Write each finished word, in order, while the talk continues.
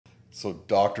So,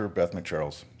 Dr. Beth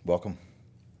McCharles, welcome.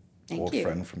 Thank you. Old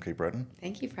friend from Cape Breton.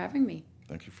 Thank you for having me.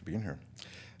 Thank you for being here.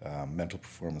 Mental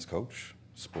performance coach,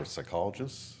 sports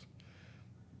psychologist,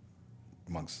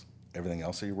 amongst everything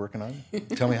else that you're working on.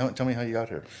 Tell me how you got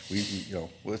here.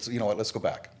 Let's go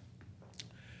back.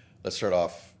 Let's start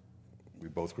off. We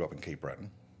both grew up in Cape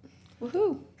Breton.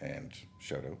 Woohoo! And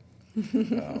shout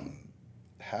out.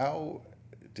 How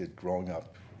did growing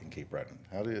up in Cape Breton,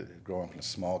 how did growing up in a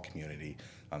small community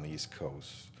on the East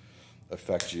Coast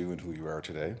affect you and who you are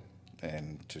today,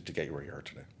 and to get you where you are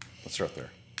today? Let's start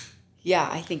there. Yeah,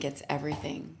 I think it's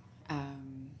everything.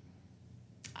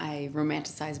 I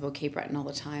romanticize about Cape Breton all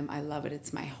the time. I love it.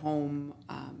 It's my home.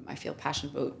 I feel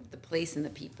passionate about the place and the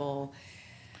people.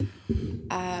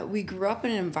 We grew up in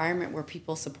an environment where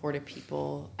people supported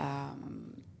people.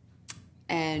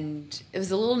 And it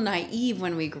was a little naive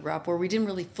when we grew up, where we didn't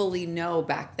really fully know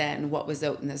back then what was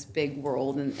out in this big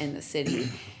world in the city.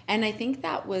 And I think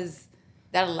that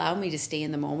allowed me to stay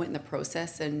in the moment, in the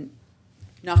process, and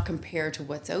not compare to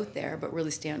what's out there, but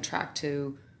really stay on track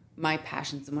to my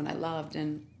passions and what I loved.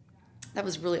 And that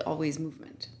was really always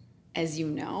movement, as you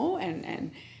know.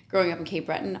 And growing up in Cape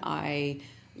Breton, I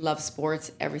love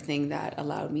sports, everything that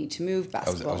allowed me to move,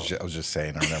 basketball. I was just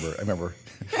saying, I remember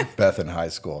Beth in high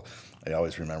school. I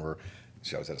always remember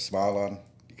she always had a smile on.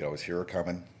 You could always hear her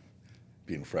coming,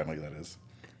 being friendly, that is.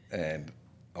 And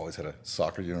always had a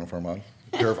soccer uniform on,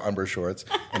 a pair of umber shorts,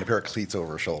 and a pair of cleats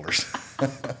over her shoulders.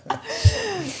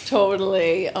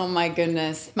 Totally. Oh my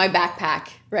goodness. My backpack,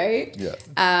 right? Yeah.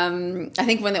 I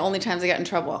think one of the only times I got in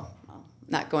trouble, well,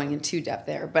 not going in too depth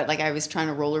there, but like I was trying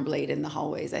to rollerblade in the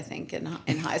hallways, I think, in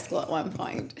high school at one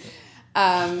point.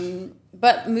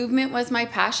 But movement was my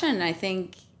passion. I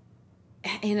think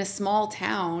in a small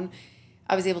town,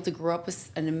 I was able to grow up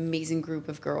with an amazing group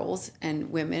of girls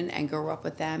and women and grow up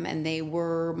with them. And they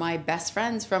were my best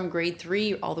friends from grade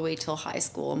 3 all the way till high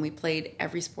school. And we played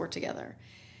every sport together.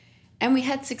 And we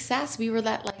had success. We were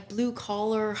that like blue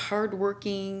collar,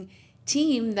 hardworking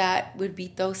team that would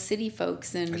beat those city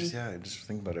folks. And I just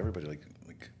think about everybody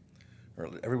or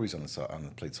everybody's on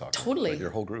the played soccer. Totally. Like your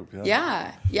whole group.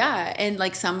 Yeah. Yeah. And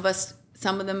like some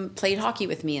of them played hockey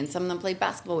with me, and some of them played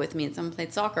basketball with me, and some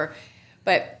played soccer.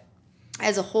 But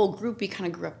as a whole group, we kind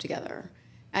of grew up together.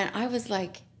 And I was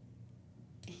like,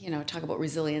 talk about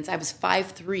resilience. I was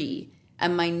 5'3",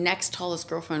 and my next tallest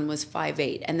girlfriend was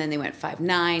 5'8", and then they went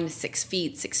 5'9", 6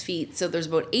 feet. So there's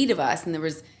about 8 of us, and there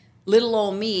was little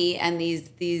old me and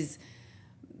these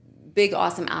big,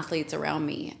 awesome athletes around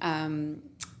me. And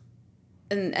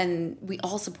we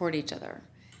all support each other.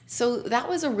 So that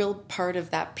was a real part of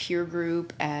that peer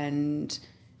group, and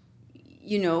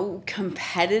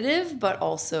competitive, but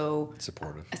also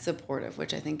supportive,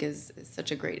 which I think is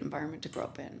such a great environment to grow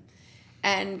up in.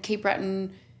 And Cape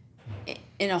Breton,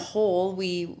 in a whole,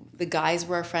 the guys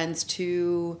were our friends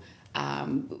too.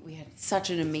 We had such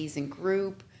an amazing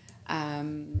group.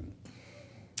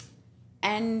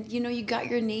 And, you got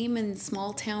your name in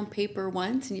small town paper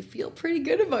once, and you feel pretty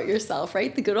good about yourself,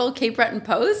 right? The good old Cape Breton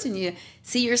Post, and you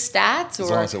see your stats. As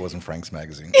long as it wasn't Frank's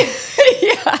magazine.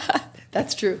 Yeah,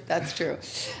 that's true.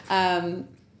 And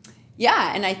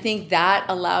I think that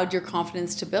allowed your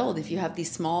confidence to build. If you have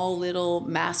these small little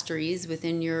masteries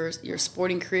within your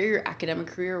sporting career, your academic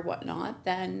career or whatnot,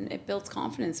 then it builds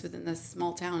confidence within this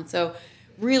small town. So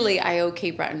really, I owe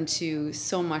Cape Breton to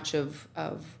so much of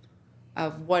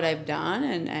what I've done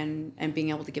and being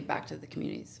able to give back to the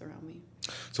communities around me.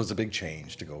 So it's a big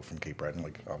change to go from Cape Breton,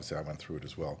 like obviously I went through it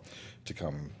as well, to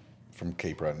come from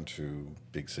Cape Breton to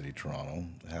big city Toronto.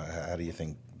 How do you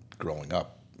think growing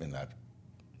up in that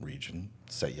region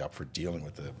set you up for dealing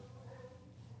with the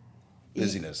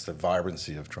busyness, the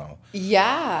vibrancy of Toronto?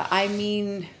 Yeah, I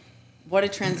mean, what a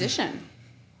transition.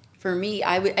 For me,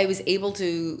 I was able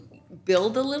to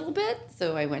build a little bit.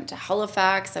 So I went to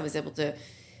Halifax. I was able to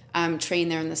train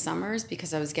there in the summers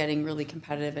because I was getting really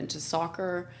competitive into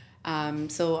soccer.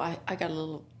 So I got a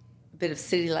little bit of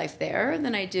city life there.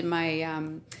 Then I did my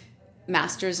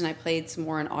master's, and I played some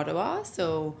more in Ottawa.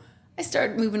 So I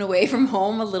started moving away from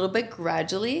home a little bit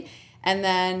gradually. And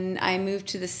then I moved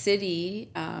to the city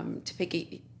to pick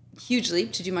a huge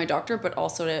leap to do my doctorate, but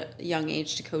also at a young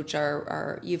age to coach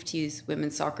our U of T's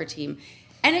women's soccer team.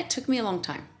 And it took me a long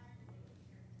time.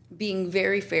 Being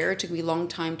very fair, it took me a long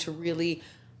time to really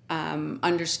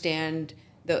understand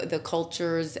the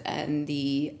cultures and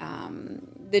the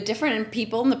different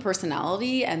people and the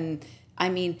personality. And I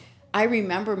mean, I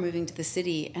remember moving to the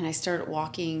city, and I started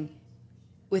walking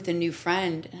with a new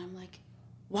friend, and I'm like,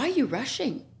 why are you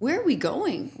rushing? Where are we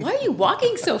going? Why are you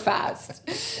walking so fast?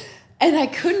 And I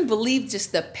couldn't believe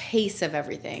just the pace of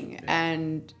everything.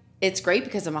 And it's great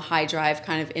because I'm a high drive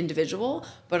kind of individual,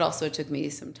 but also it took me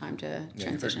some time to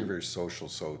transition. You're very social.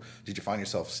 So did you find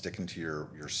yourself sticking to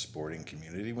your sporting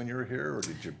community when you were here, or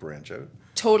did you branch out?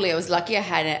 Totally. I was lucky. I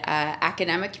had an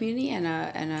academic community and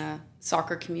a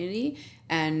soccer community.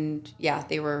 And yeah,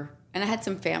 and I had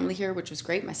some family here, which was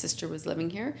great. My sister was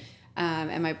living here,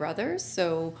 and my brothers.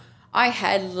 So I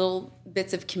had little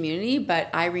bits of community, but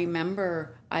I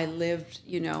remember I lived,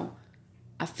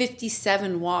 a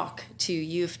 57 walk to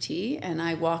U of T, and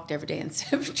I walked every day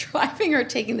instead of driving or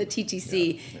taking the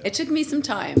TTC. Yeah. It took me some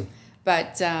time,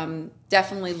 but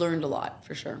definitely learned a lot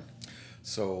for sure.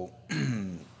 So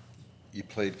you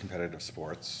played competitive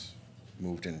sports,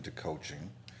 moved into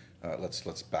coaching. Let's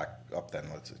back up then.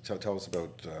 Let's tell us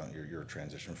about your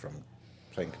transition from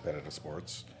playing competitive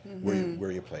sports,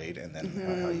 where you played, and then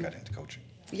how you got into coaching.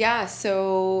 Yeah,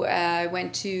 so I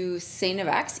went to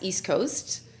St.FX, East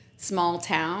Coast. Small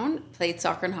town, played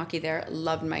soccer and hockey there,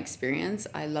 loved my experience.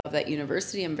 I love that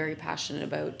university. I'm very passionate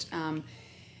about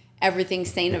everything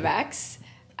St.FX.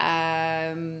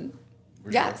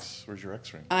 Where's your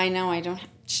X ring? I know, I don't have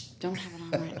it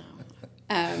on right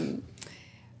now.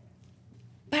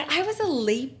 But I was a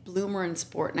late bloomer in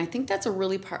sport, and I think that's a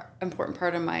really important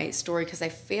part of my story because I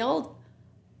failed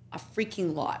a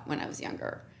freaking lot when I was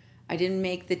younger. I didn't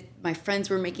my friends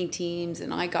were making teams,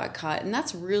 and I got cut, and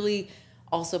that's really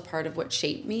also part of what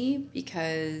shaped me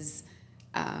because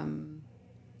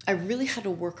I really had to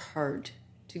work hard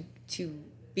to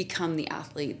become the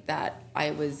athlete that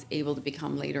I was able to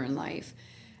become later in life.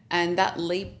 And that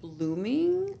late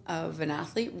blooming of an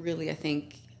athlete really, I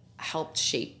think, helped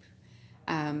shape.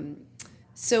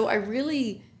 So I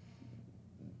really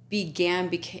began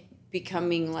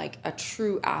becoming like a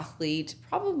true athlete,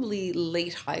 probably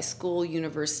late high school,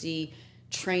 university,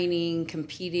 training,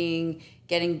 competing,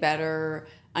 getting better,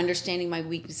 understanding my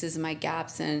weaknesses and my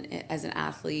gaps as an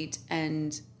athlete.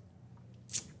 And,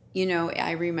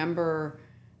 I remember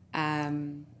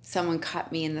someone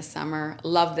cut me in the summer.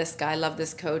 Love this guy, love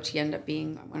this coach. He ended up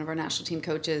being one of our national team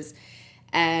coaches.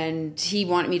 And he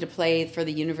wanted me to play for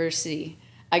the university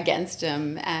against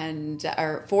him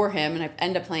or for him. And I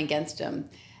ended up playing against him.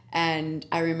 And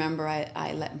I remember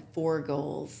I let him 4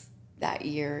 goals that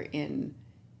year in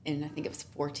I think it was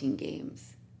 14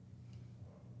 games.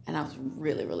 And I was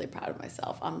really, really proud of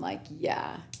myself. I'm like,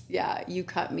 yeah, you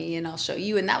cut me and I'll show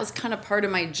you. And that was kind of part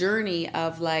of my journey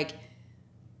of like,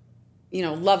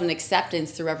 love and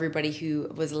acceptance through everybody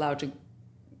who was allowed to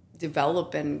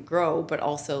develop and grow, but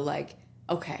also like,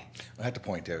 okay. I had to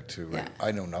point out too,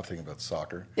 I know nothing about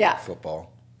soccer,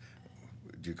 football.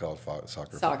 Do you call it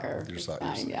soccer? Soccer. You're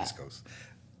East Coast.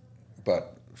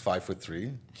 But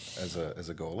 5'3" as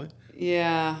a goalie?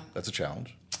 Yeah. That's a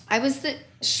challenge. I was the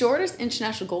shortest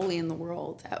international goalie in the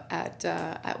world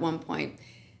at one point.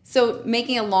 So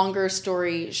making a longer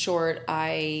story short,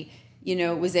 I,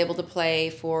 was able to play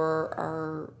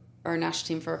for our national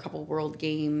team for a couple World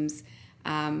Games.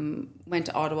 Went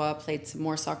to Ottawa, played some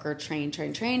more soccer,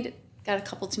 trained. Got a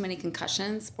couple too many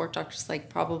concussions. Sport doctors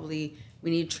probably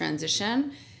we need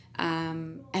transition.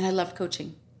 And I loved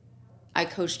coaching. I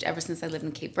coached ever since I lived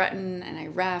in Cape Breton, and I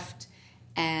reffed,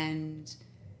 and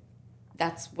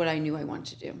that's what I knew I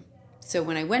wanted to do. So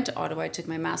when I went to Ottawa, I took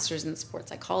my master's in sports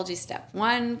psychology, step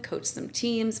 1, coached some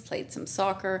teams, played some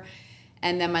soccer,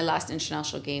 and then my last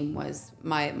international game was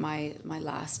my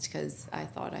last because I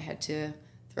thought I had to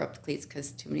throw up the cleats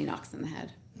because too many knocks in the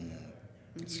head.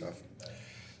 Good stuff.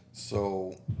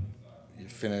 So you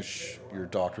finish your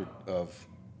doctorate of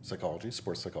psychology,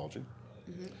 sports psychology,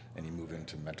 and you move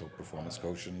into mental performance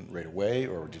coaching right away,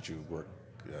 or did you work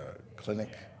clinic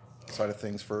side of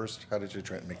things first? How did you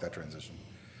make that transition?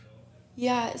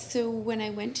 Yeah, so when I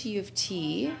went to U of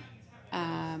T,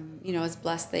 I was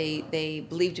blessed. They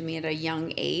believed in me at a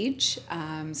young age.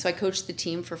 So I coached the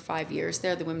team for 5 years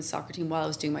there, the women's soccer team, while I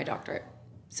was doing my doctorate.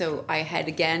 So I had,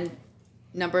 again,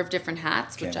 number of different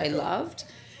hats, which I loved.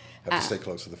 Have to stay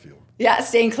close to the field. Yeah,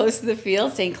 staying close to the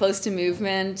field, staying close to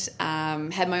movement.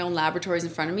 Had my own laboratories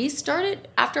in front of me.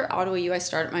 After Ottawa U, I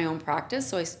started my own practice.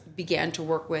 So I began to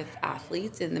work with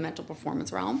athletes in the mental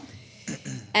performance realm.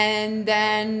 And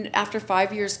then after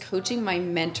 5 years coaching, my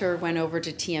mentor went over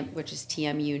to TM, which is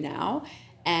TMU now.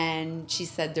 And she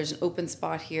said, there's an open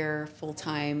spot here,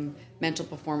 full-time mental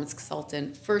performance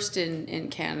consultant, first in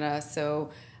Canada.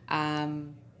 So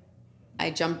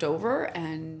I jumped over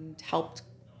and helped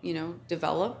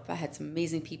develop. I had some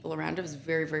amazing people around. It was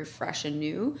very, very fresh and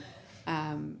new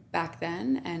back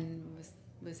then, and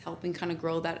was helping kind of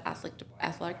grow that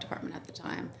athletic department at the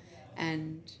time,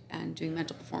 and doing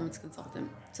mental performance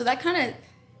consultant. So that kind of,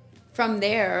 from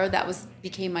there,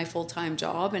 became my full-time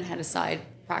job, and had a side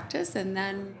practice, and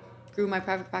then grew my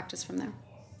private practice from there.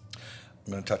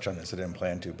 I'm going to touch on this. I didn't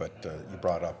plan to, but you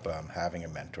brought up having a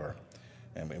mentor.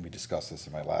 And we discussed this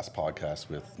in my last podcast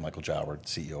with Michael Joward,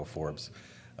 CEO of Forbes.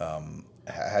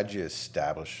 How did you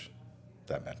establish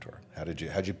that mentor? How did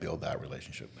you build that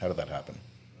relationship? How did that happen?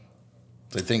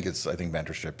 So I think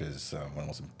mentorship is one of the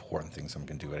most important things someone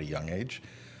can do at a young age.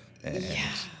 And,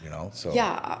 so.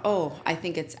 Yeah. Oh, I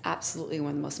think it's absolutely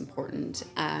one of the most important.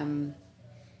 I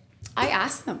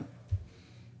asked them.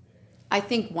 I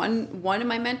think one of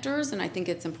my mentors, and I think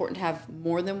it's important to have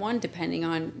more than one depending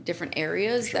on different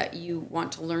areas that you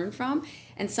want to learn from.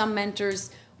 And some mentors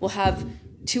will have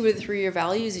 2 or 3 year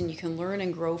values and you can learn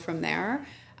and grow from there.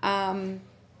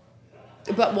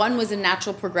 But one was a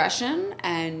natural progression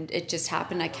and it just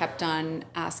happened. I kept on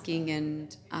asking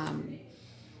and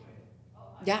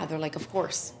they're like, of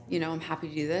course, I'm happy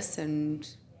to do this. And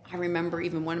I remember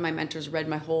even one of my mentors read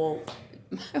my whole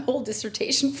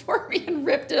dissertation for me and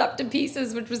ripped it up to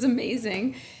pieces, which was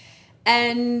amazing.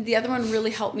 And the other one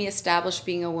really helped me establish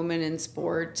being a woman in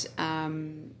sport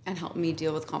and helped me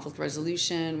deal with conflict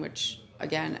resolution, which,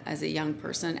 again, as a young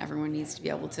person, everyone needs to be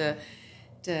able to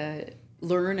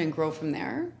learn and grow from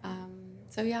there. I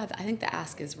think the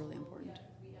ask is really important.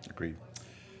 Agreed.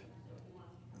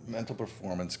 Mental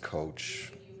performance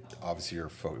coach, obviously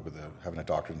you're having a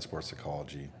doctorate in sports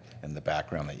psychology and the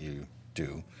background that you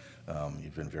do.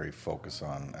 You've been very focused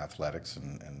on athletics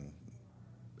and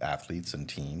athletes and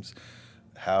teams.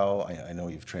 How I know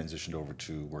you've transitioned over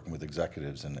to working with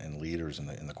executives and leaders in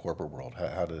the corporate world.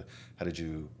 How did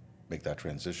you make that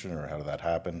transition, or how did that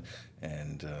happen?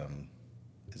 And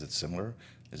is it similar?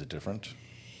 Is it different?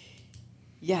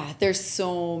 Yeah, there's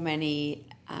so many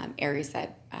areas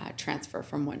that transfer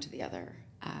from one to the other.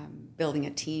 Building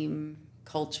a team,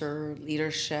 culture,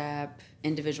 leadership,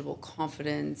 individual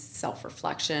confidence,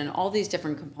 self-reflection, all these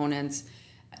different components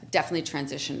definitely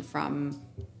transition from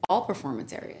all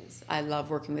performance areas. I love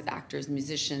working with actors,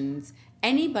 musicians,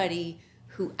 anybody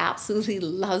who absolutely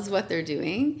loves what they're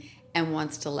doing and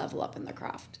wants to level up in their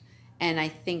craft. And I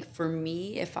think for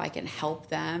me, if I can help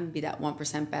them be that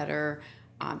 1% better,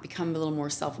 become a little more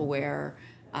self-aware,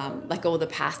 let go of the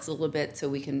past a little bit so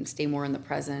we can stay more in the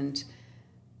present.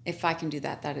 If I can do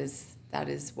that, that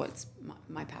is what's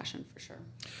my passion for sure.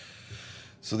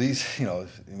 So these,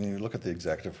 when you look at the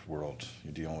executive world,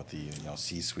 you're dealing with the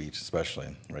C-suite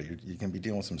especially, right? You can be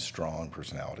dealing with some strong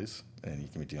personalities, and you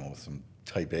can be dealing with some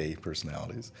type A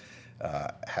personalities.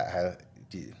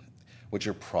 What's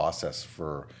your process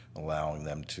for allowing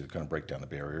them to kind of break down the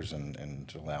barriers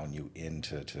and allowing you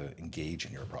to engage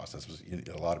in your process?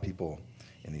 A lot of people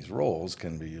in these roles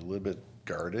can be a little bit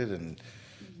guarded and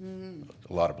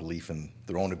a lot of belief in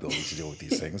their own ability to deal with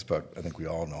these things, but I think we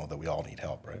all know that we all need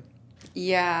help, right?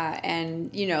 Yeah,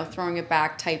 and throwing it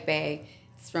back, type A,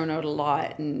 it's thrown out a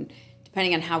lot, and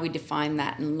depending on how we define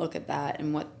that and look at that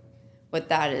and what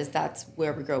that is, that's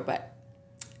where we go. But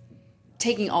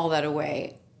taking all that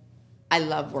away, I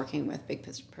love working with big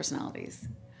personalities.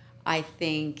 I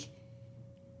think,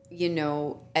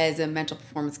 as a mental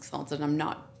performance consultant, I'm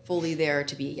not fully there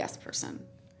to be a yes person.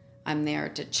 I'm there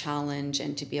to challenge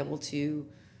and to be able to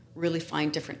really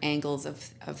find different angles of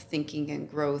thinking and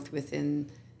growth within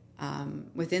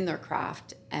their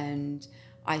craft. And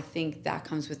I think that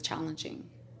comes with challenging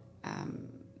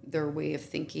their way of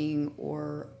thinking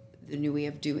or the new way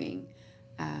of doing.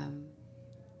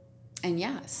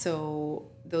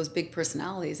 So those big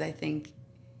personalities, I think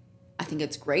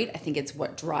it's great. I think it's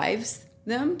what drives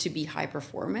them to be high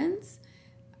performance,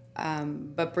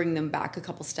 but bring them back a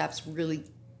couple steps, really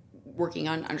working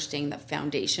on understanding the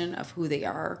foundation of who they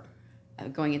are,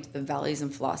 going into the values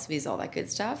and philosophies, all that good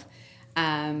stuff.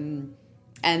 And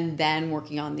then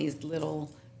working on these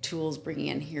little tools, bringing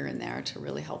in here and there to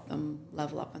really help them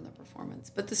level up in their performance.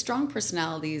 But the strong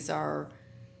personalities I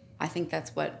think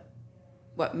that's what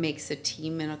makes a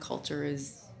team and a culture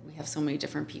is we have so many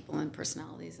different people and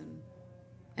personalities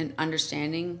and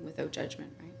understanding without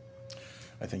judgment, right?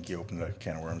 I think you opened a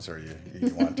can of worms there.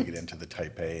 You wanted to get into the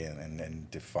type A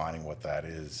and defining what that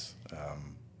is.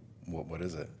 What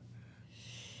is it?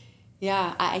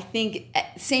 Yeah, I think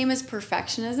same as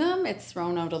perfectionism, it's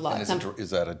thrown out a lot. Is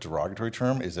that a derogatory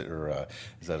term? Is that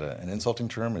an insulting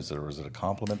term? Is it a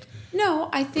compliment? No,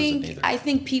 I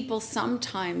think people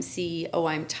sometimes see,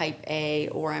 I'm type A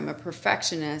or I'm a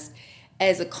perfectionist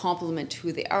as a compliment to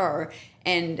who they are.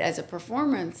 And as a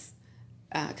performance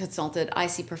consultant, I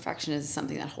see perfection as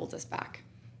something that holds us back.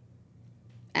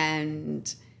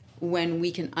 And when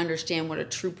we can understand what a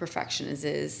true perfectionist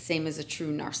is, same as a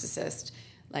true narcissist,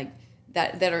 like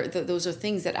those are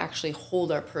things that actually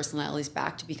hold our personalities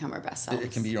back to become our best selves.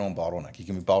 It can be your own bottleneck. You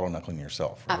can be bottlenecking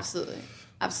yourself, right? Absolutely.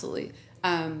 Absolutely.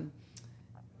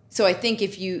 So I think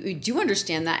if you do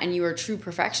understand that and you are true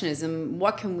perfectionism,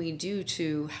 what can we do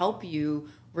to help you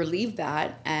relieve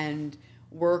that and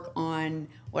work on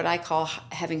what I call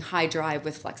having high drive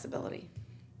with flexibility?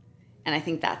 And I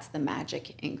think that's the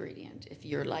magic ingredient. If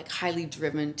you're like highly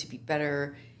driven to be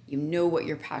better, you know what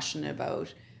you're passionate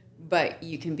about, but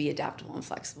you can be adaptable and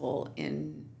flexible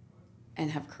and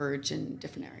have courage in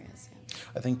different areas. Yeah.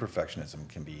 I think perfectionism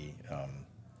can be a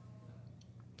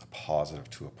positive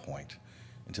to a point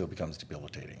until it becomes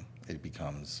debilitating. It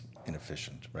becomes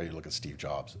inefficient, right? You look at Steve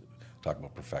Jobs, talk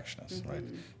about perfectionists, right?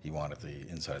 He wanted the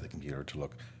inside of the computer to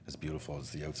look as beautiful as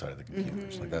the outside of the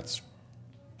computer. Like that's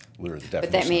literally the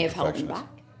definition. But that may of have held him back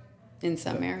in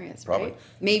some areas, probably. Right?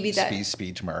 Maybe that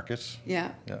speed to market.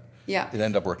 Yeah. It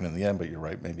ended up working in the end, but you're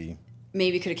right.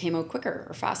 Maybe could have came out quicker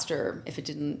or faster if it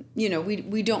didn't.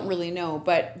 We don't really know.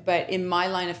 But in my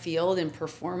line of field, in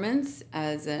performance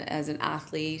as an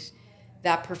athlete,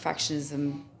 that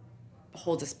perfectionism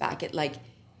holds us back.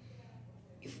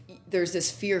 There's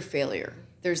this fear of failure.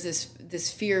 There's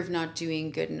this fear of not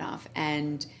doing good enough,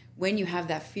 and when you have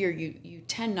that fear, you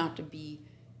tend not to be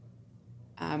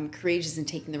courageous in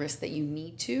taking the risk that you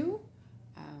need to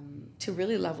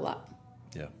really level up.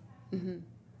 Yeah.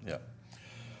 Yeah.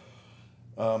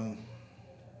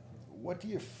 What do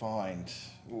you find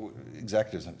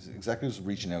executives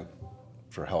reaching out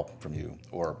for help from you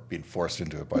or being forced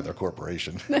into it by their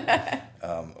corporation?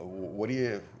 What do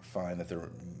you find that they're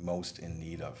most in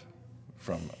need of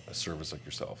from a service like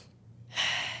yourself?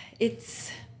 It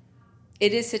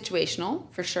is situational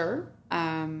for sure.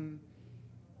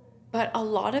 But a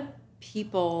lot of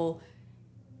people,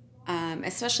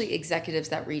 especially executives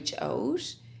that reach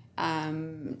out,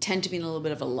 tend to be in a little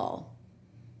bit of a lull.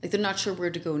 Like they're not sure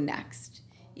where to go next.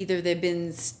 Either they've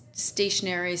been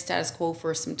stationary, status quo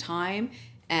for some time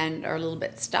and are a little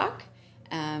bit stuck.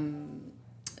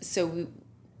 So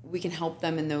we can help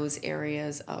them in those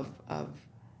areas of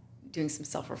doing some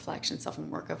self-reflection,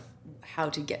 self-work of how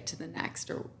to get to the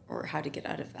next or how to get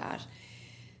out of that.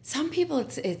 Some people,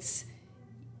 it's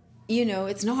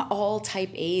not all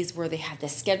type A's where they have the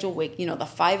schedule the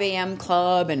 5 a.m.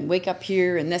 club and wake up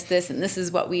here and this, and this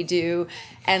is what we do.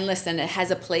 And listen, it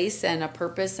has a place and a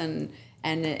purpose and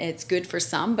it's good for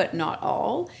some, but not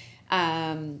all.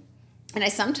 And I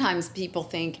sometimes people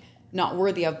think not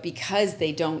worthy of because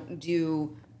they don't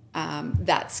do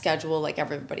that schedule like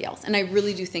everybody else. And I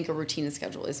really do think a routine and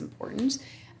schedule is important.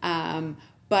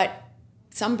 But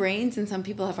some brains and some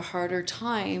people have a harder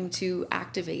time to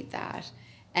activate that.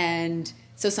 And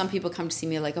so some people come to see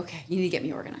me like, okay, you need to get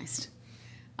me organized.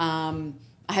 I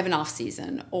have an off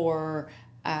season or,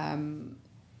 I'm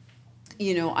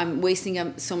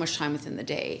wasting so much time within the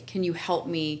day. Can you help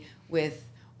me with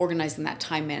organizing that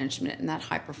time management and that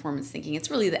high performance thinking? It's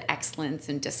really the excellence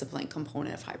and discipline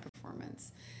component of high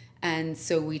performance. And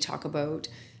so we talk about,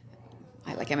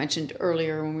 like I mentioned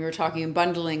earlier when we were talking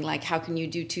bundling, like how can you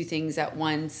do two things at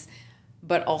once,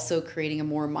 but also creating a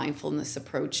more mindfulness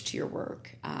approach to your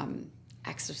work.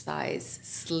 Exercise,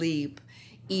 sleep,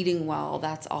 eating well,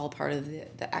 that's all part of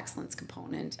the excellence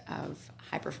component of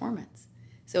high performance.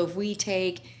 So if we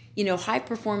take, high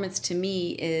performance to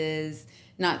me is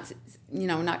not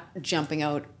jumping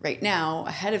out right now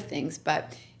ahead of things,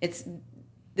 but it's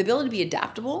the ability to be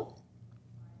adaptable,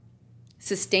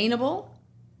 sustainable,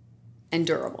 and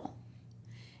durable.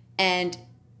 And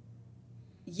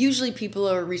usually people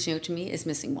are reaching out to me is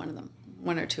missing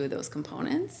one or two of those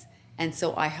components. And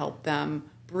so I help them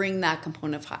bring that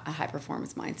component of a high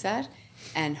performance mindset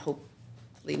and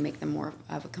hopefully make them more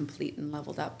of a complete and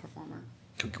leveled up performer.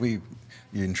 You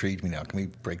intrigued me now. Can we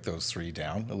break those three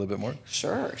down a little bit more?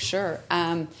 Sure.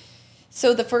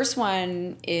 So the first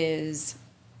one is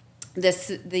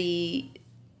the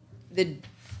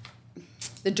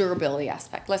durability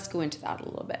aspect. Let's go into that a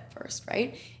little bit first,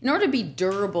 right? In order to be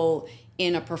durable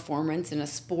in a performance, in a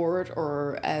sport,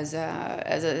 or as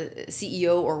a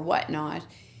CEO or whatnot,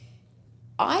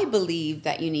 I believe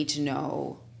that you need to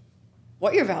know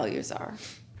what your values are,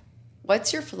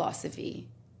 what's your philosophy,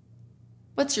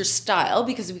 what's your style,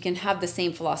 because we can have the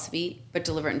same philosophy but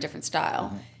deliver it in a different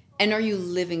style, and are you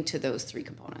living to those three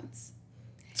components?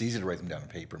 It's easy to write them down on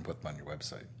paper and put them on your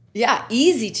website. Yeah,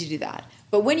 easy to do that.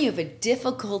 But when you have a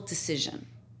difficult decision,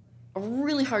 a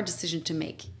really hard decision to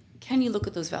make, can you look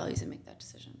at those values and make that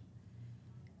decision?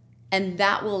 And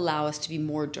that will allow us to be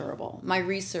more durable. My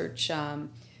research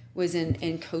was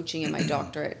in coaching in my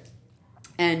doctorate.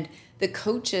 And the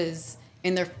coaches,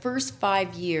 in their first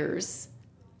 5 years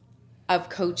of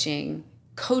coaching,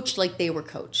 coached like they were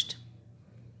coached.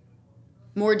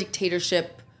 More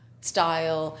dictatorship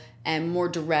style, and more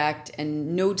direct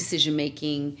and no decision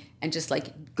making and just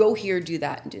like go here, do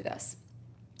that, and do this.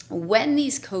 When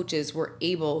these coaches were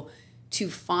able to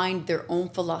find their own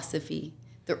philosophy,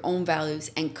 their own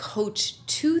values, and coach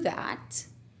to that,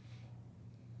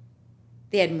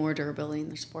 they had more durability in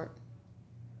their sport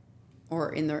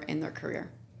or in their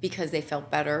career because they felt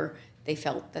better. They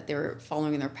felt that they were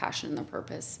following their passion and their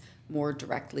purpose more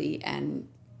directly and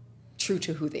true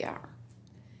to who they are.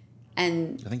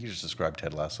 And I think you just described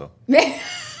Ted Lasso.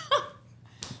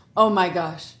 Oh my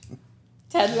gosh.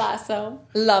 Ted Lasso.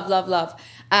 Love, love, love.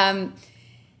 And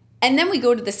then we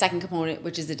go to the second component,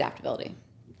 which is adaptability.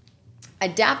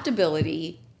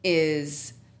 Adaptability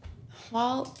is,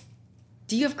 well,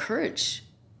 do you have courage?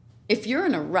 If you're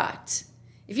in a rut,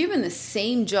 if you're in the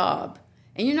same job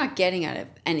and you're not getting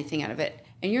anything out of it,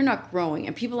 and you're not growing,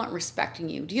 and people aren't respecting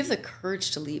you, do you have the courage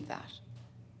to leave that?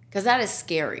 Because that is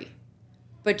scary.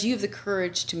 But do you have the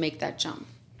courage to make that jump?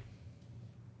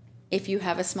 If you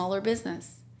have a smaller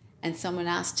business and someone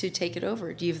asks to take it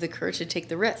over, do you have the courage to take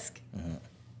the risk? Mm-hmm.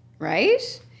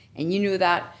 Right? And you knew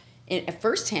that at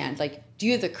firsthand, like, do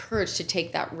you have the courage to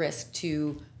take that risk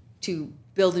to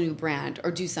build a new brand or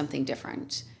do something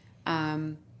different?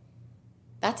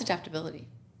 That's adaptability.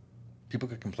 People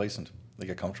get complacent. They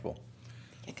get comfortable.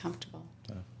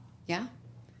 Yeah.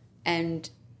 And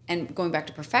going back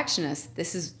to perfectionists,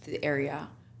 this is the area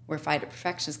where if I had a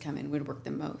perfectionist come in, would work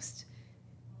the most.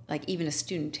 Like even a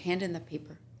student, hand in the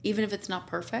paper. Even if it's not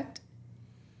perfect,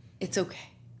 it's okay.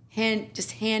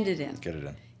 Just hand it in.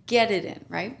 Get it in,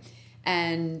 right?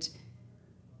 And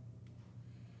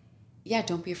yeah,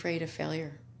 don't be afraid of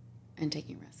failure and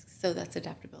taking risks. So that's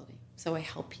adaptability. So I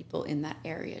help people in that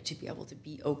area to be able to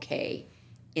be okay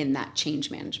in that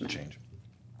change management.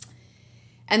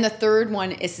 And the third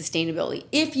one is sustainability.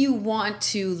 If you want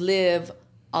to live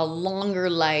a longer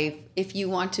life, if you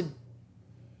want to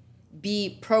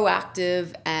be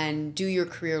proactive and do your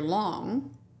career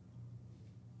long,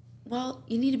 well,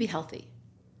 you need to be healthy.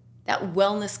 That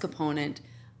wellness component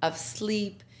of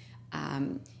sleep,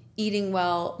 eating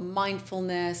well,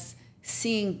 mindfulness,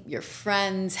 seeing your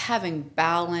friends, having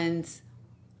balance.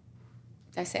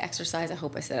 Did I say exercise? I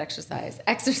hope I said exercise.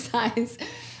 Exercise.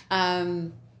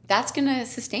 That's going to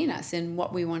sustain us in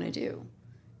what we want to do.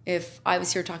 If I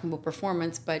was here talking about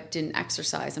performance but didn't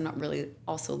exercise, I'm not really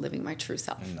also living my true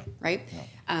self, right?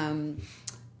 No.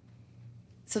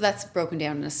 So that's broken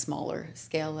down in a smaller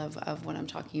scale of what I'm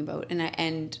talking about.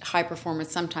 And high performers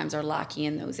sometimes are lacking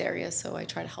in those areas, so I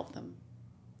try to help them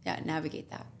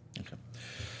navigate that. Okay.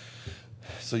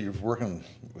 So you're working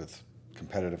with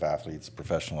competitive athletes,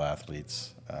 professional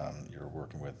athletes, you're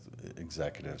working with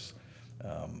executives.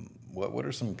 What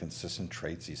are some consistent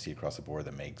traits you see across the board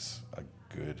that makes a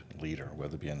good leader,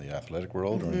 whether it be in the athletic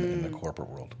world or in the corporate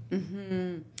world?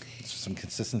 Mm-hmm. Some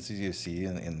consistencies you see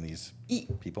in these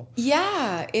people?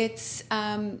 Yeah, it's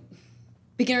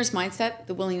beginner's mindset,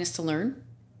 the willingness to learn,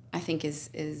 I think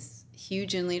is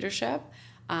huge in leadership.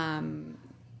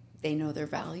 They know their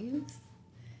values.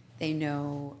 They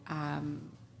know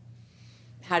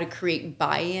how to create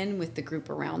buy-in with the group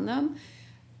around them.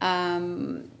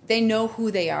 They know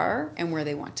who they are and where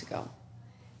they want to go.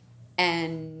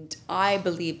 And I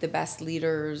believe the best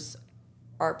leaders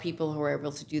are people who are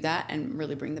able to do that and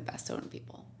really bring the best out in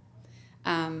people.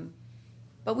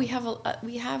 But we have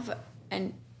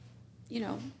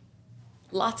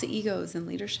lots of egos in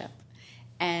leadership,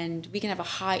 and we can have a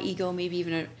high ego, maybe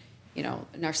even a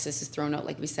narcissist is thrown out,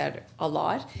 like we said, a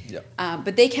lot. Yeah.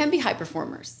 But they can be high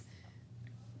performers.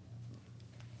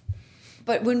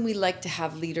 But when we like to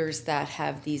have leaders that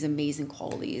have these amazing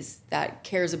qualities, that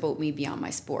cares about me beyond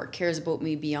my sport, cares about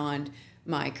me beyond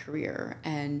my career,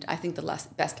 and I think the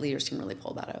best leaders can really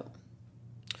pull that out.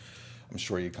 I'm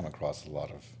sure you come across a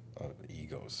lot of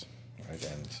egos, right?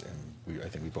 And I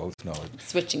think we both know it.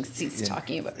 Switching seats,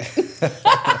 talking about it.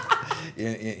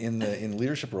 in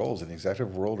leadership roles, in the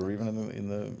executive world, or even in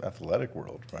the athletic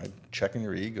world, right? Checking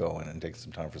your ego and taking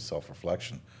some time for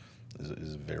self-reflection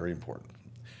is very important.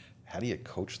 How do you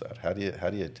coach that? How do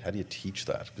you teach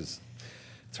that? Because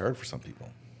it's hard for some people.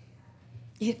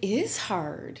 It is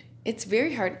hard. It's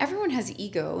very hard. Everyone has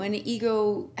ego, and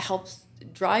ego helps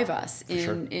drive us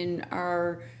in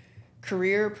our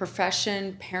career,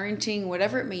 profession, parenting,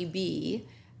 whatever it may be.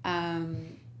 But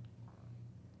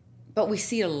we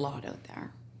see it a lot out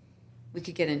there. We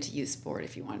could get into youth sport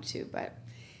if you wanted to, but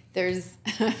there's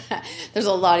there's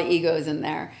a lot of egos in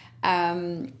there.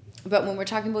 But when we're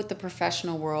talking about the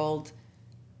professional world,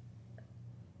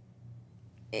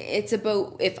 it's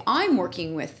about, if I'm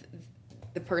working with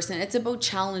the person, it's about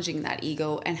challenging that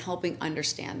ego and helping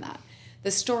understand that.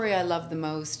 The story I love the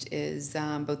most is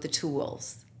about the two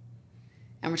wolves.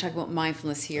 And we're talking about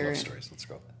mindfulness I here. love stories. Let's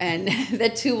go. And the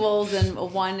two wolves, and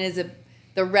one is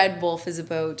the red wolf is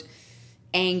about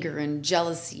anger and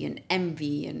jealousy and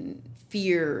envy and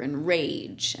fear and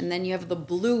rage. And then you have the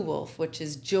blue wolf, which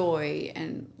is joy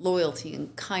and loyalty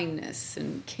and kindness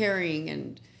and caring.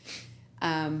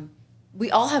 And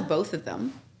we all have both of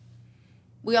them.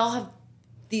 We all have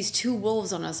these two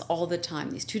wolves on us all the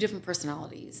time, these two different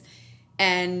personalities.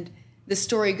 And the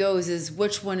story goes is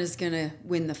which one is going to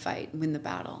win the fight, win the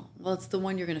battle? Well, it's the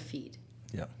one you're going to feed.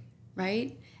 Yeah.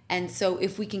 Right? And so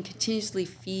if we can continuously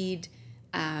feed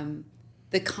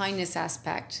the kindness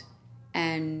aspect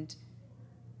and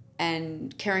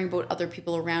caring about other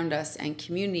people around us and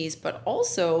communities, but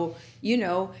also, you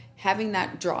know, having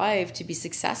that drive to be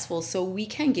successful so we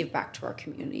can give back to our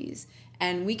communities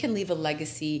and we can leave a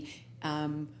legacy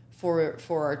for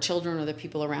our children or the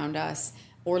people around us,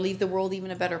 or leave the world even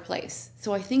a better place.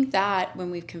 So I think that when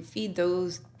we can feed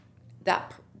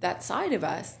that side of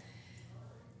us,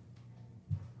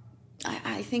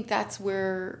 I think that's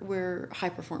where high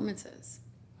performance is.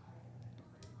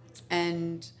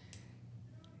 And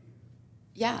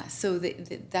yeah, so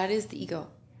that is the ego,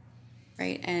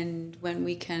 right? And when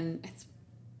we can,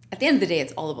 at the end of the day,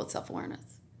 it's all about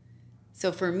self-awareness.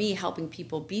 So for me, helping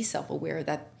people be self-aware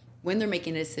that when they're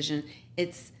making a decision,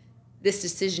 it's this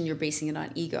decision, you're basing it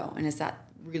on ego. And is that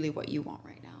really what you want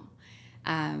right now?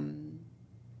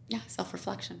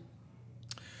 Self-reflection.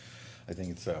 I think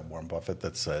it's Warren Buffett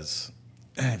that says,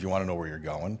 if you want to know where you're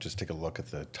going, just take a look at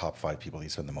the top 5 people you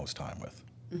spend the most time with.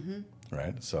 Mm-hmm.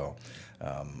 Right? So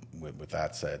with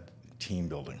that said, team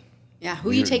building. Yeah,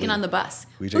 who are you taking on the bus?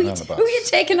 Who are you taking on the bus? Who are you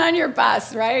taking on your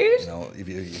bus, right? You know, if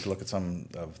you look at some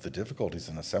of the difficulties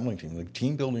in assembling team, like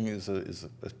team building it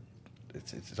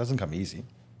doesn't come easy.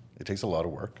 It takes a lot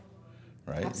of work,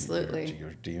 right? Absolutely.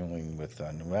 You're dealing with,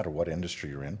 no matter what industry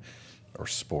you're in or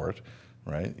sport,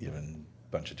 right? You have a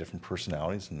bunch of different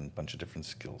personalities and a bunch of different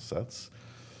skill sets.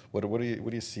 What do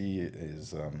you see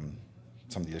is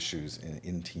some of the issues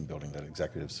in team building that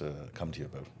executives come to you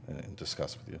about and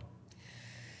discuss with you?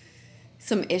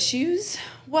 Some issues?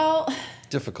 Well...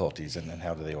 difficulties, and then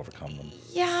how do they overcome them?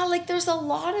 Yeah, like there's a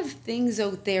lot of things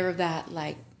out there that,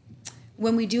 like,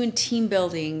 when we do in team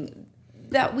building,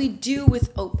 that we do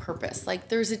without purpose. Like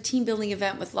there's a team building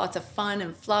event with lots of fun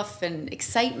and fluff and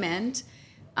excitement,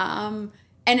 and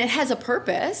it has a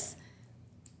purpose,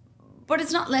 but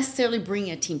it's not necessarily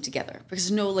bringing a team together because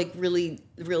there's no like really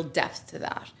real depth to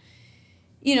that.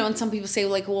 You know, and some people say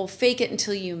like, well, fake it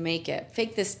until you make it.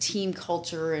 Fake this team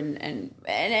culture, and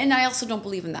I also don't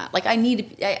believe in that. Like I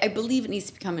believe it needs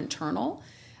to become internal.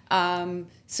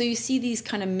 So you see these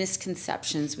kind of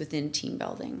misconceptions within team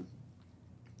building.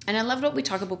 And I loved what we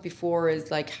talked about before is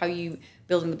like how you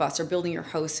building the bus or building your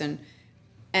house,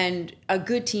 and a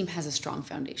good team has a strong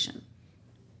foundation.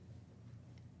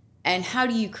 And how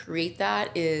do you create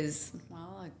that is,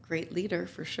 well, a great leader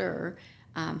for sure.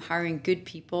 Hiring good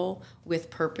people with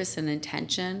purpose and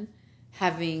intention,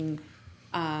 having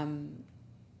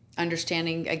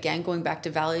understanding, again, going back to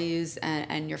values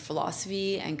and your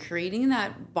philosophy and creating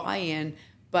that buy-in,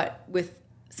 but with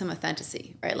some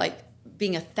authenticity, right? Like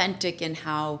being authentic in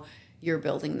how you're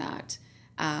building that.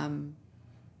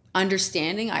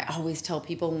 Understanding, I always tell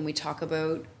people when we talk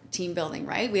about team building,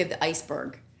 right? We have the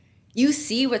iceberg. You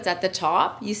see what's at the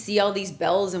top. You see all these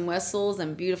bells and whistles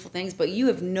and beautiful things, but you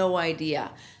have no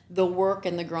idea the work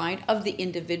and the grind of the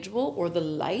individual or the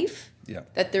life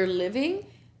that they're living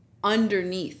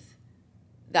underneath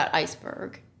that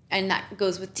iceberg. And that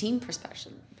goes with team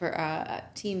perspective,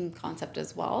 team concept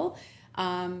as well.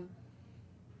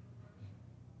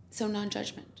 So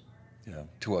non-judgment. Yeah.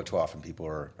 Too often people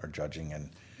are judging and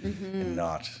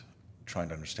not trying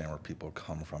to understand where people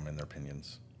come from in their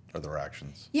opinions or their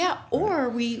actions. Yeah, or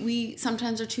we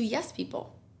sometimes are too yes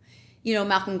people. You know,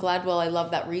 Malcolm Gladwell, I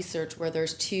love that research where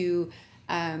there's two,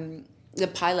 the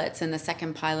pilots and the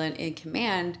second pilot in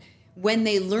command, when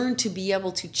they learn to be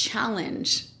able to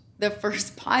challenge the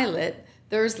first pilot,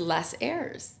 there's less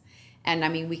errors. And I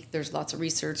mean, there's lots of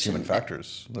research. It's human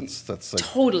factors. That's like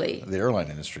totally the airline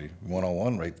industry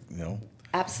 101, right? You know.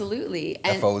 Absolutely.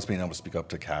 FOs being able to speak up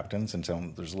to captains and tell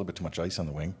them there's a little bit too much ice on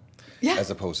the wing. Yeah. As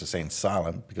opposed to saying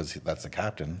silent because that's the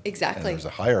captain. Exactly. And there's a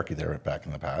hierarchy there back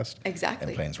in the past. Exactly.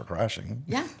 And planes were crashing.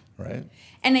 Yeah. Right.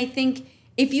 And I think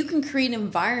if you can create an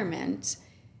environment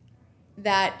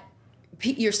that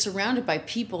you're surrounded by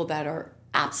people that are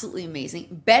absolutely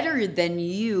amazing, better than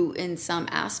you in some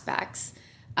aspects,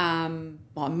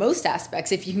 well, in most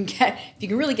aspects, if you can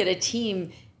really get a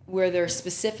team where they're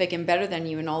specific and better than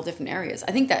you in all different areas,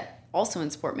 I think that also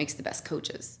in sport makes the best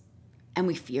coaches. And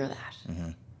we fear that.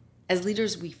 Mm-hmm. As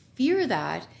leaders, we fear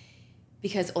that.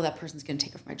 because, oh, that person's going to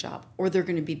take over my job, or they're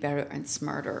going to be better and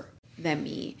smarter than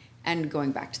me. And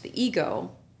going back to the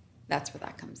ego, that's where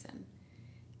that comes in.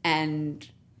 And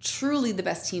truly the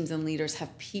best teams and leaders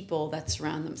have people that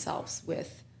surround themselves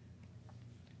with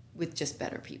just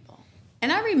better people.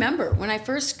 And I remember when I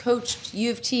first coached U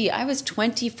of T, I was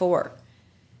 24.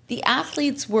 The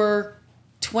athletes were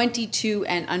 22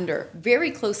 and under,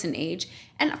 very close in age.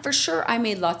 And for sure, I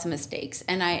made lots of mistakes.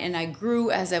 And I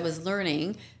grew as I was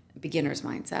learning, beginner's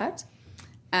mindset.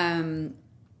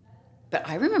 But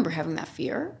I remember having that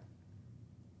fear.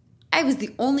 I was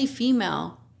the only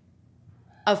female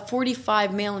of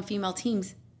 45 male and female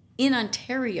teams in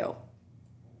Ontario.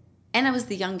 And I was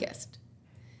the youngest.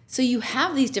 So you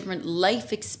have these different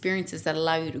life experiences that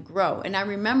allow you to grow. And I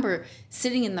remember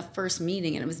sitting in the first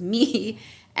meeting, and it was me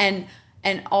and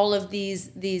all of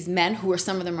these men who are,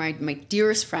 some of them are my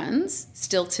dearest friends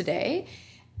still today.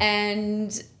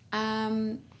 And I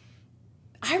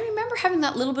remember having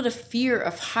that little bit of fear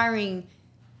of hiring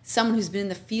someone who's been in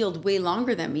the field way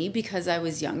longer than me because I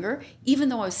was younger, even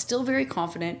though I was still very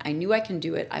confident. I knew I can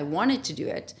do it. I wanted to do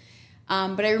it.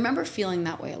 But I remember feeling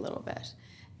that way a little bit.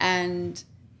 And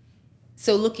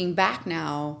so looking back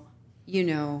now,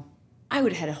 I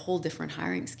would have had a whole different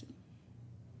hiring scheme,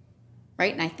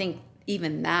 right? And I think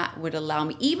even that would allow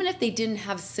me, even if they didn't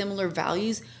have similar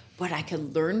values, but I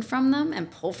could learn from them and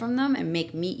pull from them and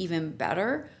make me even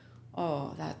better.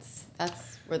 Oh, that's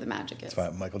where the magic is.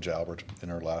 Michael Jalbert, in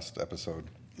our last episode,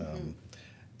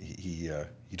 he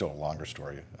told a longer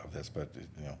story of this, but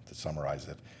to summarize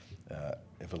it,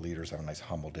 if a leader's having a nice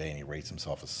humble day and he rates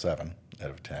himself a 7 out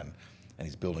of 10, and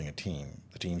he's building a team,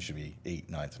 the team should be 8,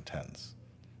 9s, and 10s.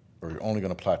 Or you're only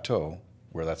going to plateau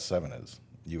where that 7 is,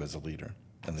 you as a leader.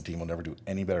 And the team will never do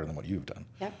any better than what you've done.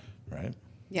 Yep. Right?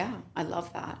 Yeah, I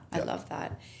love that. Yep. I love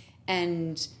that.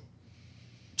 And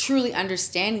truly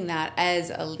understanding that as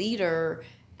a leader,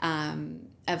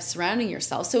 of surrounding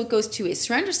yourself. So it goes two ways.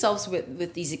 Surround yourselves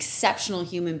with these exceptional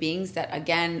human beings that,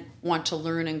 again, want to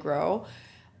learn and grow,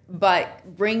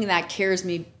 but bring that cares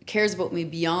about me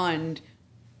beyond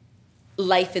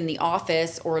life in the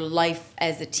office or life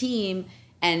as a team.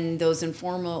 And those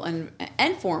informal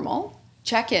and formal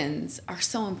check-ins are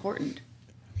so important.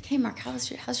 Like, hey, Mark,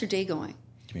 how's your day going?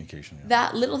 Communication. Yeah.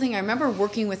 That little thing. I remember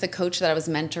working with a coach that I was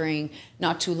mentoring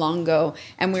not too long ago,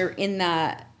 and we were in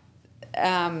that.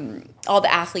 All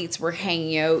the athletes were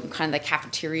hanging out in kind of the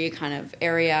cafeteria kind of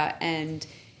area, and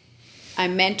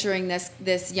I'm mentoring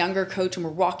this younger coach, and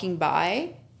we're walking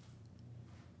by,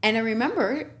 and I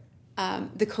remember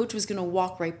the coach was going to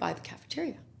walk right by the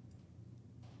cafeteria.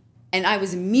 And I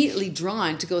was immediately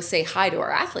drawn to go say hi to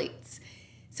our athletes.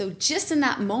 So just in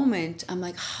that moment, I'm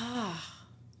like,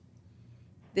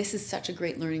 this is such a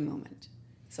great learning moment.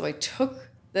 So I took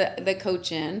the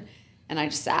coach in, and I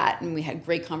just sat, and we had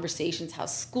great conversations.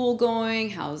 How's school going?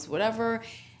 How's whatever?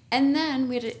 And then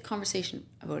we had a conversation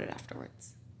about it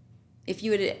afterwards. If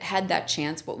you had that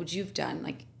chance, what would you have done?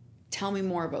 Like, tell me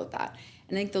more about that.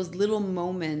 And I think those little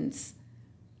moments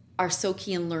are so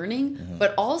key in learning,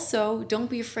 but also don't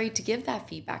be afraid to give that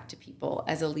feedback to people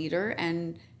as a leader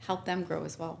and help them grow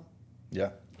as well.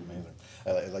 Yeah, amazing.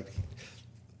 I like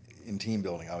in team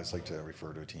building, I always like to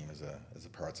refer to a team as a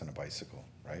parts on a bicycle,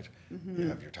 right? You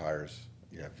have your tires,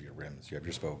 you have your rims, you have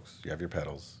your spokes, you have your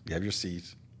pedals, you have your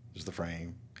seat, there's the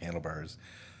frame, handlebars.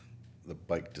 The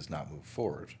bike does not move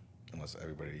forward unless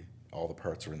all the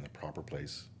parts are in the proper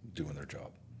place doing their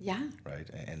job. Yeah. Right?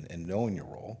 And knowing your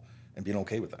role and being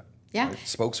okay with that. Yeah. Right?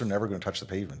 Spokes are never going to touch the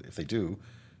pavement. If they do,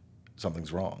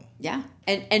 something's wrong. Yeah.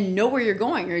 And know where you're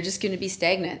going, or you're just going to be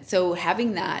stagnant. So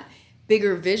having that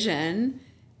bigger vision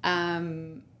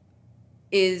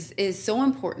is so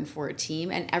important for a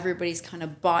team, and everybody's kind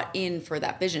of bought in for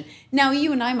that vision. Now,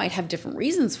 you and I might have different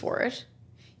reasons for it.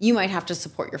 You might have to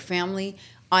support your family.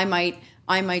 I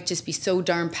might just be so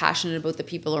darn passionate about the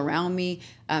people around me.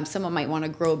 Someone might want to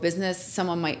grow a business.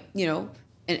 Someone might, in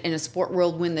a sport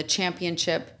world, win the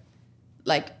championship.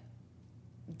 Like,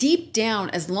 deep down,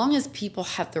 as long as people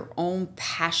have their own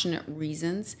passionate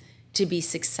reasons to be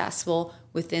successful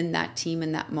within that team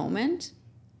in that moment,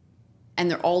 and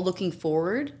they're all looking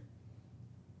forward,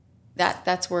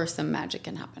 that's where some magic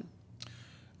can happen.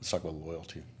 Let's talk about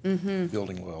loyalty.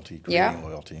 Building loyalty, creating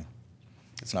loyalty.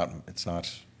 It's not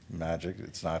magic.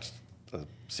 It's not a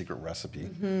secret recipe.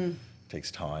 It takes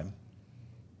time.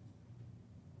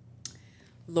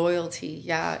 Loyalty,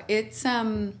 yeah. It's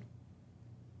a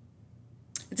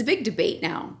big debate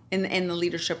now in the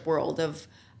leadership world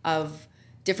of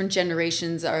different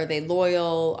generations. Are they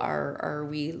loyal?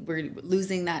 We're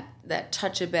losing that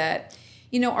touch a bit.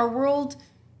 Our world,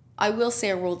 I will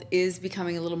say our world is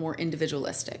becoming a little more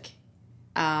individualistic.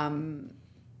 I'm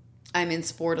in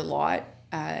sport a lot,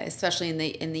 especially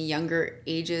in the younger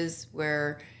ages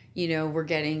where, we're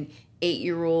getting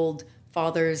 8-year-old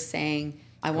fathers saying,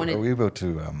 I want to... Are we about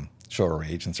to show our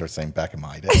age and start saying back in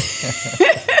my day?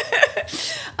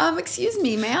 Excuse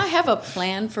me, may I have a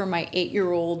plan for my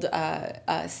 8-year-old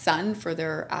son for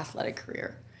their athletic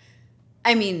career?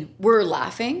 I mean, we're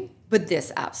laughing, but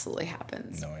this absolutely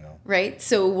happens. No, I know. Right?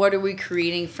 So what are we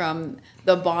creating from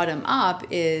the bottom up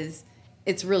is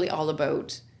it's really all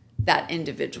about that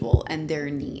individual and their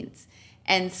needs.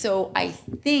 And so I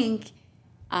think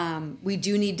we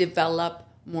do need to develop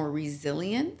more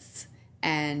resilience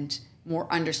and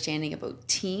more understanding about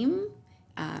team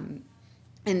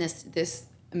in this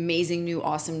amazing new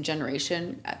awesome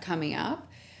generation coming up.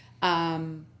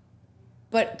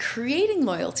 But creating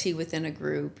loyalty within a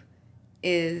group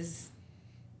is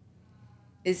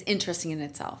interesting in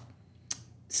itself.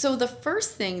 So the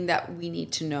first thing that we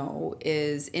need to know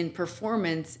is in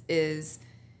performance is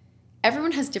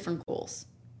everyone has different goals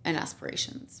and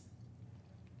aspirations.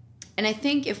 And I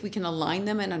think if we can align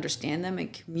them and understand them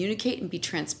and communicate and be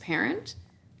transparent,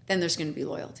 then there's going to be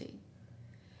loyalty.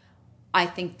 I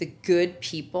think the good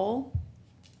people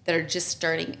that are just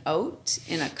starting out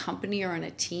in a company or in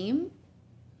a team,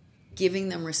 giving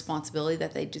them responsibility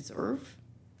that they deserve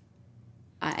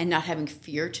and not having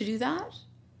fear to do that,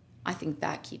 I think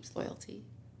that keeps loyalty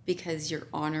because you're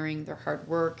honoring their hard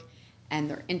work and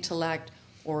their intellect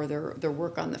or their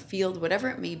work on the field, whatever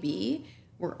it may be.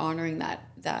 We're honoring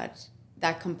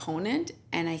that component,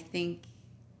 and I think,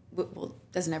 well,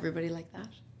 doesn't everybody like that?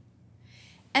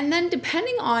 And then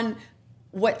depending on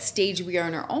what stage we are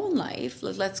in our own life,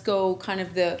 let's go kind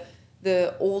of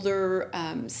the older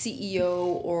CEO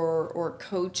or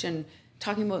coach and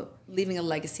talking about leaving a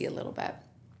legacy a little bit.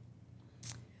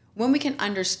 When we can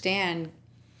understand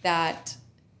that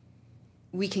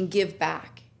we can give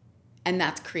back, and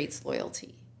that creates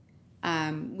loyalty.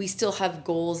 We still have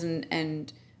goals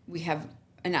and we have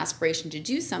an aspiration to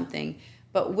do something,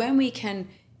 but when we can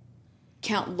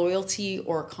count loyalty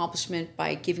or accomplishment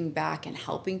by giving back and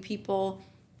helping people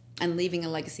and leaving a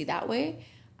legacy that way,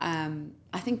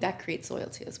 I think that creates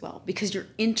loyalty as well because you're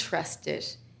interested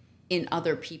in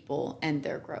other people and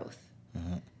their growth.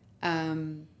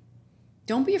 Mm-hmm.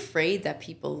 Don't be afraid that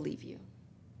people leave you.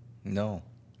 No,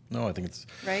 I think it's...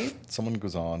 Right? Someone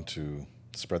goes on to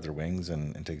spread their wings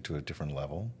and take it to a different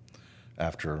level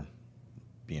after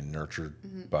being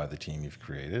nurtured by the team you've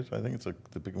created. I think it's one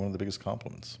of the biggest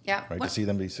compliments. Yeah. Right? To see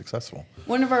them be successful.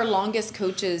 One of our longest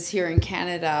coaches here in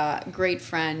Canada, great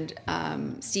friend,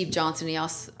 Steve Johnson, he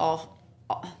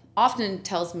often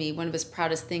tells me one of his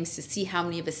proudest things to see how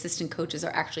many of assistant coaches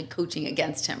are actually coaching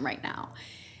against him right now.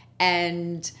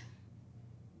 And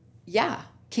yeah,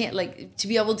 to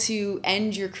be able to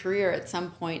end your career at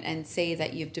some point and say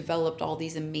that you've developed all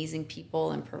these amazing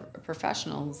people and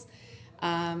professionals,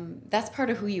 that's part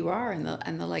of who you are and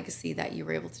the legacy that you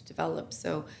were able to develop.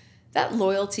 So that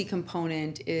loyalty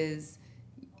component is,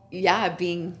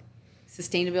 being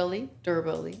sustainability,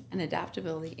 durability, and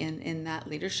adaptability in that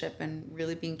leadership and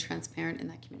really being transparent in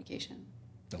that communication.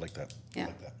 I like that. Yeah. I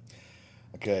like that.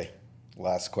 Okay,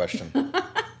 last question.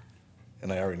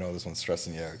 And I already know this one's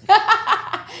stressing you out.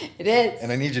 It is.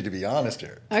 And I need you to be honest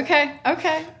here. Okay. I'm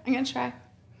going to try.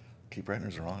 Cape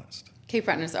Bretoners are honest. Cape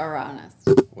Bretoners are honest.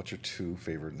 What's your 2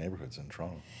 favorite neighborhoods in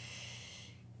Toronto?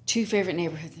 2 favorite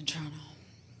neighborhoods in Toronto.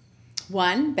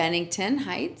 1, Bennington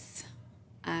Heights.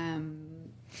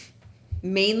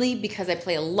 Mainly because I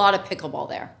play a lot of pickleball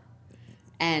there.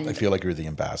 And I feel like you're the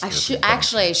ambassador.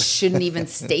 I shouldn't even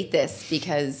state this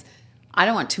because I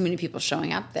don't want too many people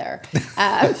showing up there.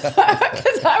 Because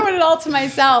I want it all to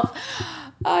myself.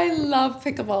 I love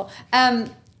pickleball.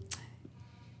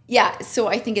 So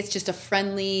I think it's just a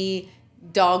friendly,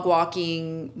 dog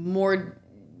walking, more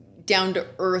down to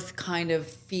earth kind of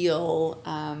feel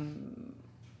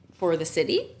for the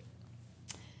city.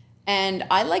 And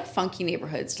I like funky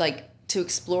neighborhoods, like to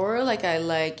explore. Like I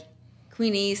like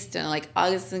Queen East and I like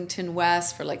Ossington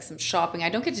West for like some shopping. I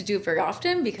don't get to do it very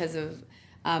often because of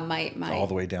my all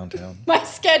the way downtown. My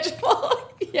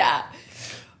schedule. Yeah.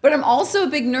 But I'm also a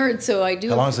big nerd, so I do.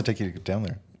 How long does it take you to get down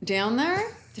there? Down there?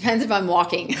 Depends if I'm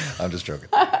walking. I'm just joking.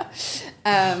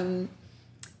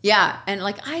 Yeah, and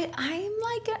like I'm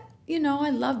like, I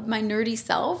love my nerdy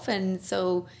self, and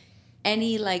so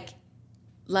any like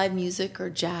live music or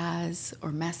jazz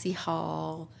or messy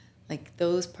hall, like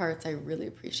those parts I really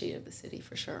appreciate of the city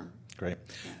for sure. Great.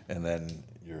 Yeah. And then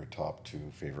your top 2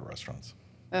 favorite restaurants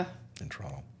in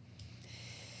Toronto.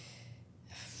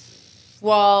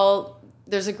 Well,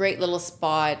 there's a great little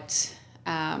spot,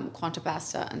 Quanta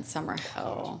Basta and Summer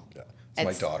Hill. Yeah.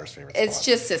 my daughter's favorite It's spot.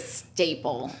 just a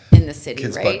staple in the city,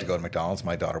 Kids right? bug to go to McDonald's.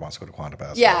 My daughter wants to go to Quanta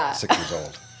Basketball. Yeah. 6 years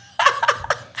old.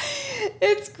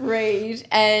 It's great.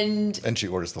 And she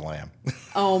orders the lamb.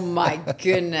 oh my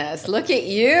goodness, look at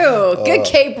you. Good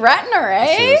Cape Bretoner,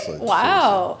 eh? Seriously,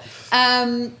 Wow.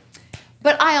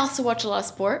 But I also watch a lot of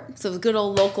sport. So the good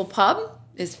old local pub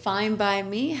is fine by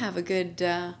me. Have a good,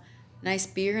 nice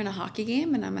beer and a hockey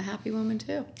game, and I'm a happy woman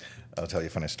too. I'll tell you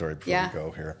a funny story before we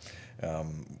go here.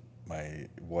 My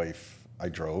wife, I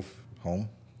drove home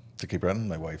to Cape Breton.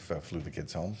 My wife flew the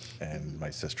kids home, and my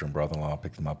sister and brother-in-law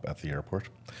picked them up at the airport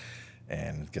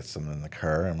and gets them in the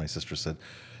car. And my sister said,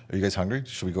 "Are you guys hungry?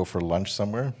 Should we go for lunch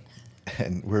somewhere?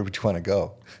 And where would you want to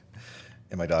go?"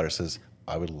 And my daughter says,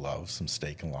 "I would love some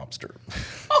steak and lobster."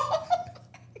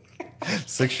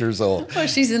 6 years old. Oh,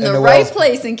 she's in And the Noelle's- right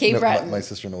place in Cape Breton. My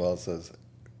sister Noelle says,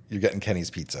 "You're getting Kenny's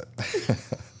Pizza."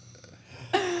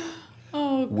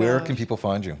 Oh, Where gosh. can people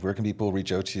find you? Where can people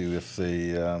reach out to you if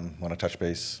they want to touch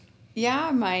base?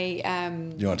 Yeah, my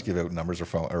You want to give out numbers or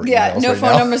phone? Or yeah, emails no right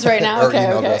phone now? numbers right now. Or Okay,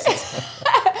 email okay. addresses?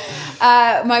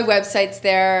 My website's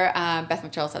there,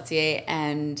 bethmcharles.ca,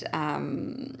 and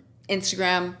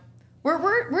Instagram.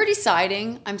 We're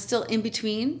deciding. I'm still in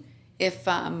between if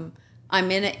I'm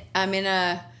in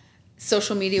a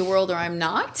social media world or I'm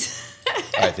not.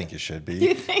 I think you should be.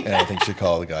 You think and I think you should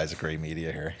call the guys at Grey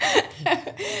Media here.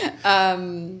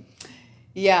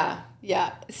 Yeah.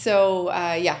 So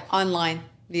online.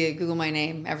 You Google my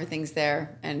name, everything's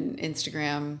there, and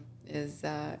Instagram is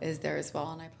there as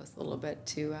well. And I post a little bit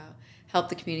to help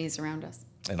the communities around us.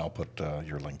 And I'll put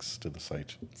your links to the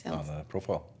site Sounds- on the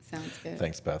profile. Sounds good.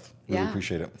 Thanks, Beth. Really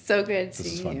appreciate it. So good This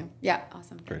is seeing fun. you. Yeah,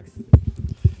 awesome. Great.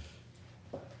 Thanks.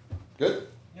 Good?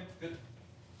 Yep, good.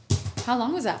 How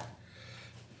long was that?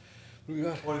 What do we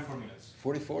got? 44 minutes.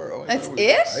 44? Oh, That's I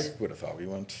it? would have thought we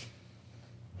went.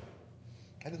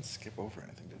 I didn't skip over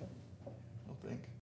anything, did I? I don't think.